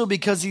also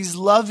because he's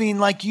loving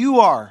like you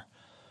are.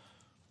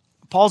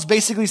 Paul's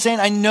basically saying,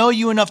 I know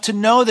you enough to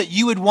know that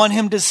you would want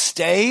him to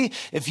stay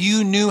if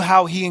you knew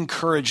how he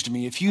encouraged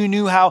me, if you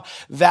knew how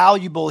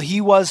valuable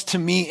he was to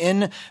me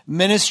in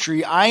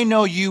ministry. I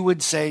know you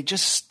would say,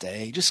 just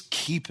stay, just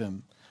keep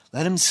him,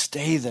 let him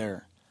stay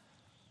there.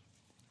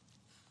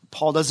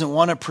 Paul doesn't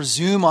want to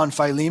presume on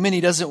Philemon.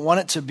 He doesn't want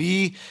it to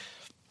be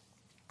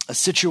a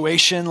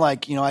situation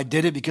like, I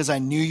did it because I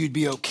knew you'd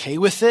be okay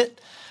with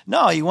it.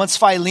 No, he wants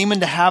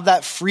Philemon to have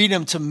that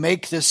freedom to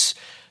make this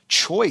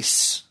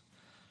choice.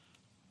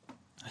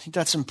 I think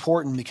that's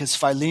important because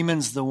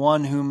Philemon's the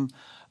one whom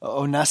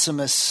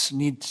Onesimus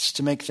needs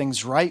to make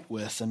things right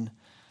with. And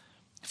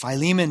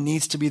Philemon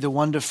needs to be the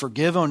one to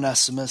forgive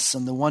Onesimus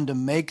and the one to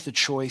make the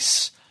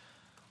choice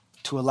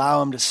to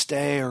allow him to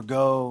stay or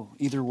go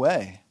either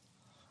way.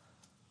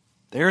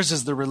 Theirs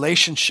is the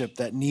relationship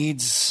that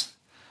needs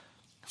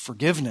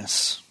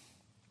forgiveness.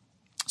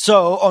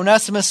 So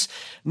Onesimus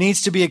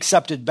needs to be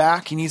accepted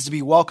back. He needs to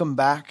be welcomed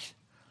back.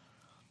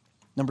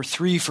 Number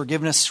 3,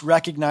 forgiveness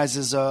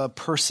recognizes a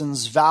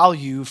person's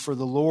value for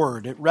the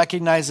Lord. It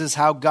recognizes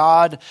how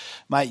God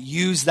might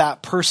use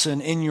that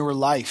person in your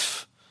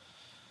life.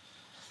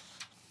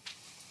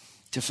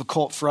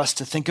 Difficult for us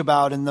to think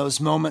about in those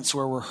moments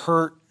where we're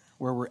hurt,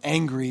 where we're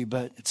angry,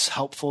 but it's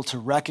helpful to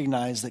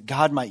recognize that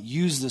God might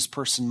use this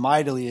person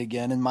mightily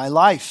again in my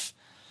life.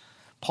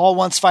 Paul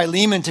wants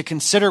Philemon to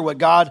consider what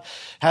God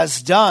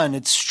has done.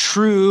 It's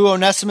true,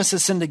 Onesimus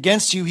has sinned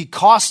against you. He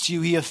cost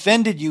you. He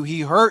offended you. He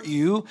hurt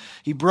you.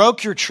 He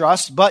broke your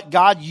trust, but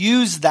God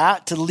used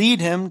that to lead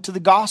him to the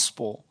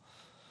gospel.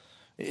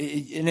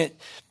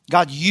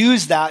 God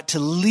used that to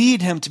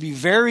lead him to be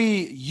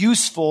very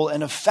useful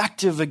and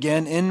effective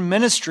again in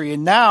ministry.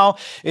 And now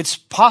it's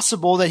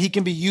possible that he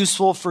can be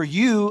useful for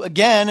you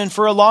again and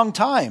for a long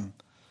time.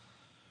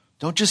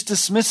 Don't just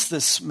dismiss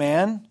this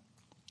man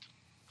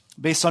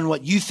based on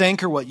what you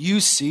think or what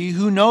you see.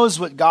 Who knows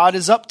what God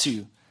is up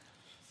to?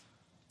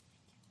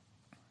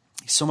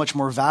 He's so much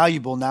more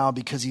valuable now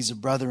because he's a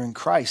brother in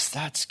Christ.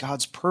 That's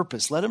God's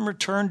purpose. Let him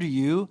return to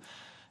you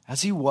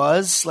as he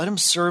was. Let him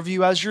serve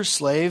you as your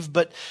slave.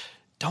 But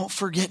don't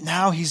forget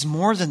now, he's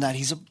more than that.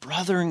 He's a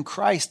brother in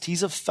Christ.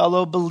 He's a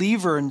fellow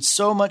believer and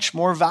so much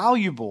more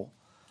valuable.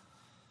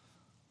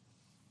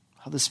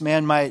 How this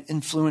man might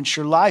influence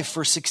your life.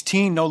 Verse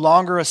 16, no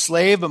longer a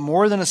slave, but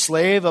more than a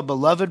slave, a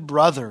beloved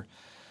brother.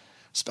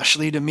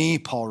 Especially to me,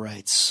 Paul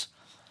writes,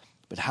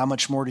 but how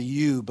much more to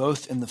you,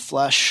 both in the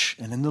flesh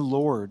and in the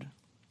Lord.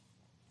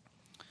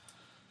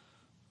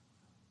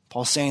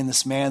 Paul's saying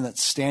this man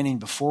that's standing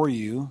before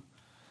you,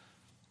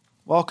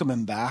 welcome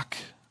him back,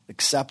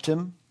 accept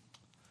him.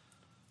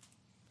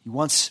 He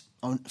wants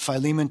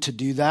Philemon to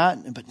do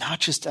that, but not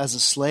just as a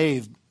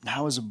slave,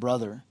 now as a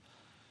brother.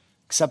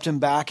 Accept him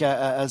back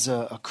as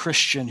a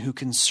Christian who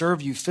can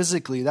serve you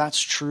physically,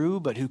 that's true,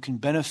 but who can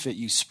benefit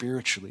you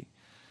spiritually.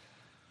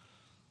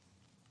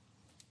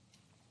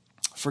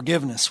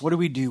 Forgiveness, what do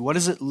we do? What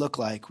does it look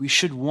like? We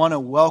should want to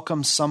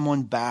welcome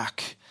someone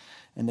back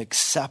and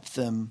accept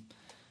them.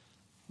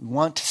 We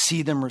want to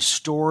see them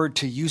restored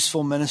to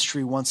useful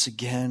ministry once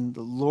again.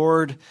 The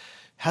Lord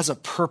has a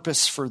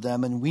purpose for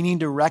them, and we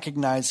need to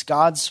recognize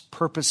God's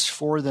purpose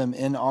for them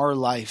in our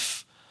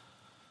life.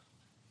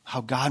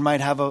 How God might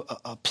have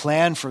a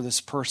plan for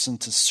this person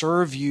to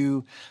serve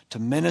you, to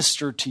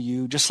minister to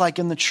you, just like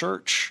in the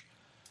church.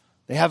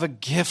 They have a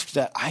gift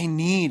that I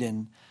need,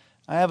 and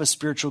I have a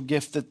spiritual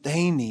gift that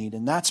they need,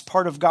 and that's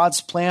part of God's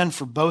plan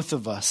for both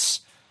of us.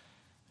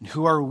 And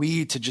who are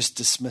we to just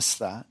dismiss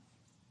that?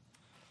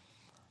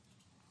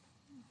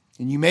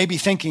 And you may be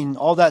thinking,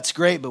 oh, that's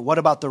great, but what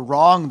about the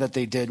wrong that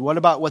they did? What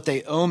about what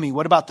they owe me?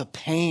 What about the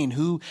pain?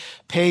 Who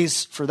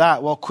pays for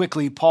that? Well,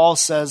 quickly, Paul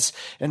says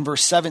in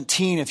verse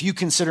 17, if you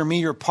consider me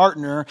your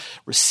partner,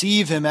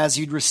 receive him as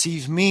you'd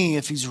receive me.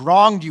 If he's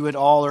wronged you at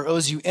all or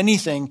owes you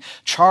anything,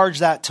 charge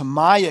that to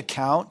my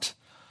account.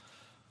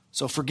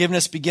 So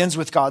forgiveness begins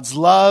with God's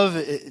love.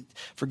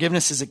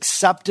 Forgiveness is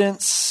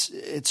acceptance.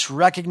 It's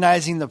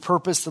recognizing the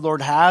purpose the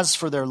Lord has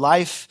for their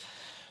life,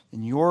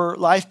 in your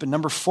life. But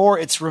number 4,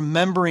 it's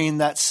remembering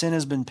that sin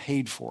has been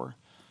paid for.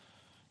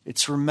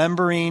 It's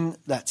remembering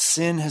that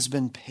sin has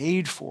been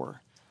paid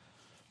for.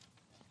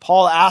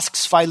 Paul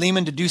asks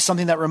Philemon to do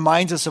something that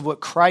reminds us of what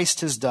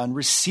Christ has done.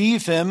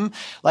 Receive him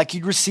like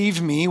he'd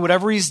received me.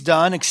 Whatever he's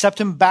done, accept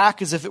him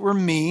back as if it were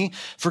me.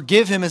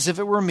 Forgive him as if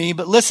it were me.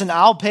 But listen,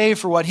 I'll pay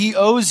for what he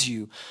owes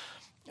you.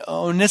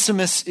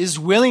 Onesimus is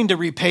willing to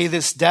repay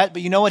this debt,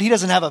 but you know what? He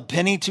doesn't have a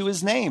penny to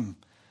his name.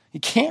 He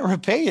can't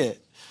repay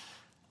it.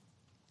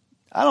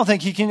 I don't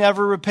think he can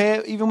ever repay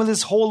it even with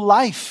his whole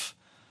life.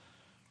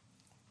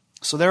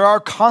 So there are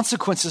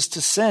consequences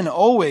to sin.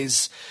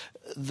 Always,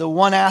 the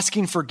one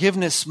asking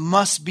forgiveness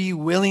must be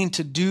willing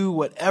to do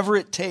whatever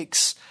it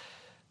takes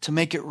to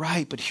make it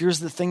right. But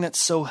here's the thing that's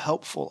so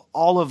helpful.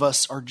 All of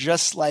us are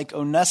just like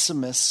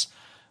Onesimus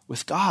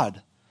with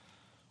God.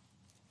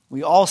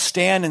 We all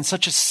stand in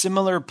such a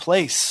similar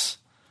place.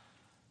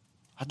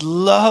 I'd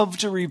love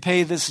to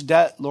repay this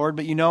debt, Lord,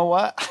 but you know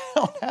what? I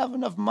don't have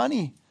enough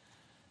money.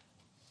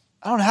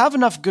 I don't have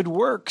enough good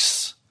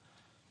works.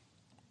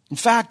 In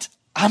fact,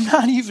 I'm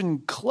not even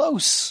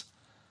close.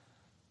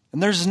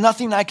 And there's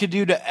nothing I could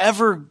do to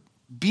ever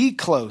be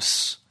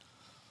close.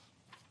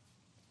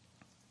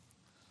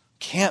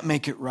 Can't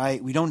make it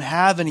right. We don't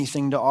have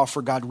anything to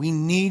offer God. We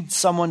need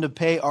someone to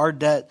pay our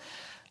debt.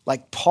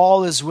 Like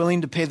Paul is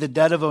willing to pay the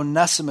debt of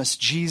Onesimus,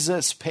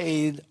 Jesus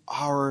paid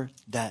our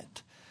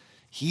debt.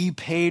 He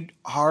paid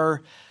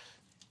our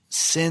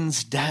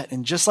sin's debt.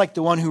 And just like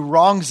the one who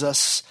wrongs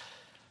us,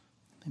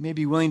 they may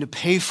be willing to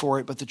pay for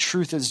it, but the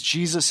truth is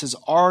Jesus has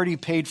already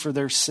paid for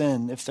their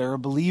sin if they're a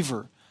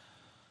believer.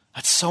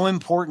 That's so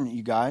important,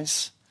 you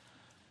guys.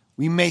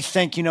 We may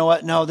think, you know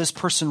what? No, this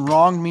person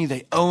wronged me.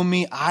 They owe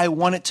me. I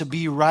want it to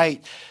be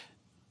right.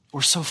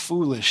 We're so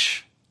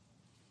foolish.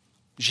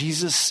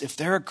 Jesus, if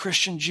they're a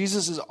Christian,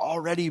 Jesus has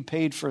already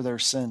paid for their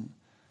sin.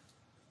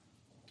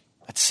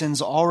 That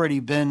sin's already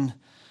been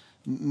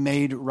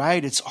made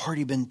right. It's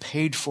already been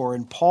paid for.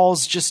 And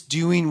Paul's just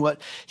doing what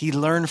he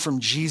learned from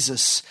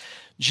Jesus.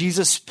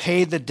 Jesus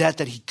paid the debt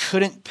that he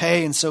couldn't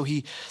pay, and so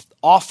he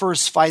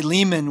offers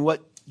Philemon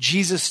what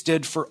Jesus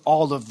did for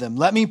all of them.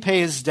 Let me pay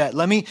his debt.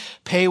 Let me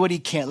pay what he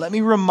can't. Let me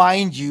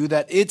remind you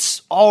that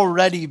it's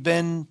already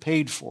been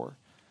paid for.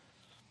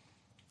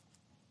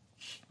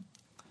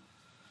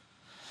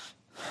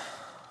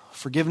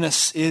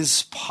 Forgiveness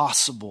is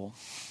possible.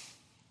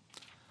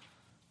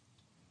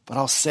 But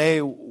I'll say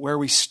where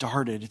we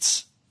started,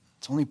 it's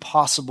only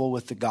possible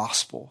with the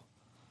gospel.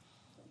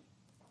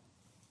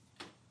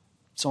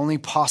 It's only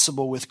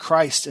possible with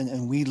Christ,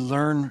 and we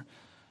learn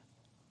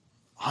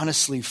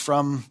honestly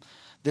from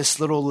this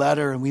little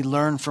letter, and we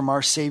learn from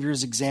our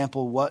Savior's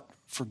example what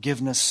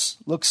forgiveness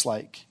looks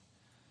like.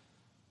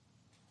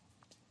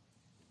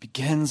 It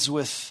begins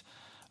with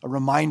a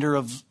reminder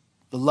of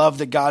the love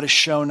that God has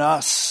shown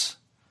us.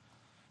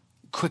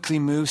 It quickly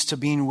moves to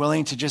being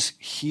willing to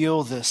just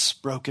heal this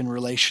broken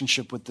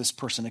relationship with this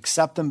person,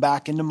 accept them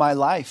back into my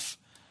life.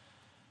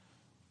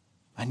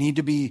 I need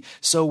to be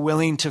so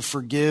willing to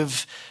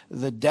forgive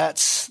the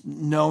debts,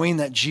 knowing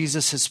that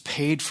Jesus has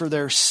paid for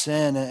their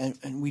sin.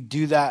 And we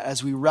do that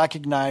as we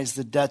recognize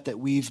the debt that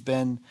we've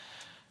been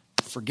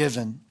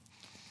forgiven.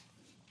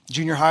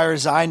 Junior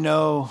hires, I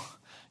know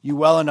you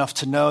well enough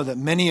to know that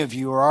many of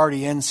you are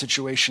already in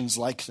situations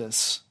like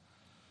this.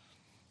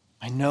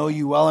 I know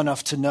you well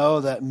enough to know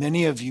that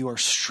many of you are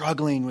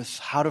struggling with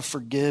how to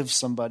forgive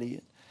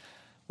somebody.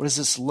 What does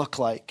this look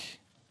like?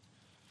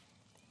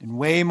 And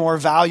way more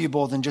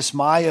valuable than just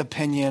my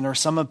opinion or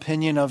some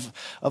opinion of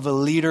a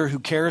leader who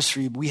cares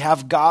for you. We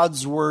have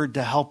God's word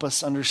to help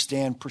us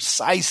understand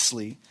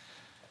precisely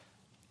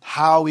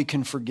how we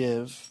can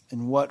forgive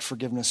and what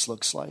forgiveness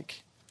looks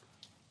like.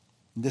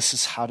 And this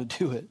is how to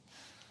do it.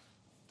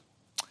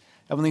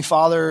 Heavenly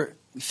Father,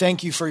 we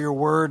thank you for your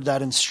word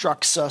that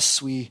instructs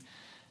us. We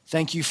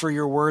thank you for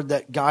your word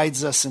that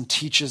guides us and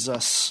teaches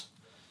us.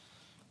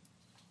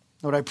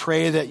 Lord, I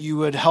pray that you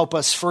would help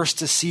us first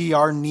to see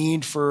our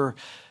need for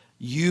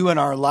you in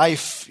our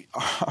life,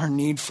 our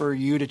need for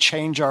you to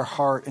change our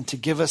heart and to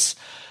give us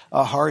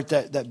a heart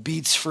that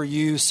beats for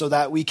you so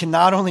that we can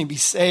not only be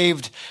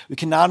saved, we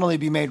can not only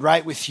be made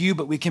right with you,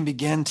 but we can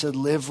begin to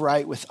live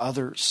right with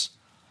others.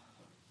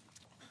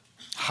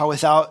 How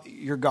without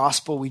your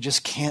gospel, we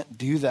just can't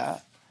do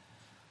that.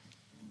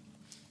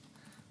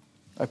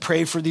 I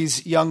pray for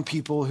these young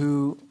people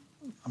who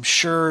I'm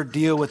sure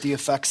deal with the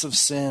effects of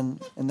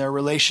sin in their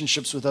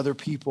relationships with other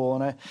people.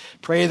 And I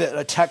pray that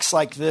a text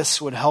like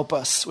this would help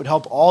us, would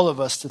help all of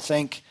us to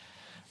think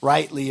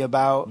rightly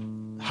about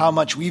how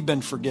much we've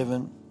been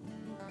forgiven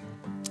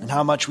and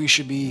how much we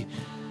should be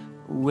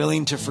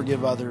willing to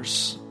forgive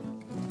others.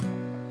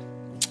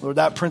 Lord,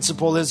 that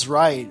principle is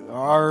right.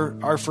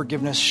 Our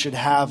forgiveness should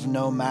have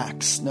no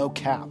max, no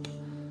cap.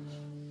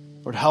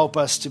 Lord, help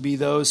us to be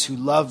those who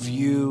love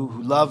you,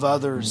 who love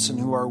others, and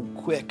who are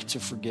quick to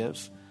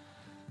forgive.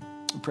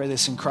 I pray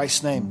this in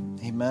Christ's name.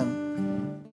 Amen.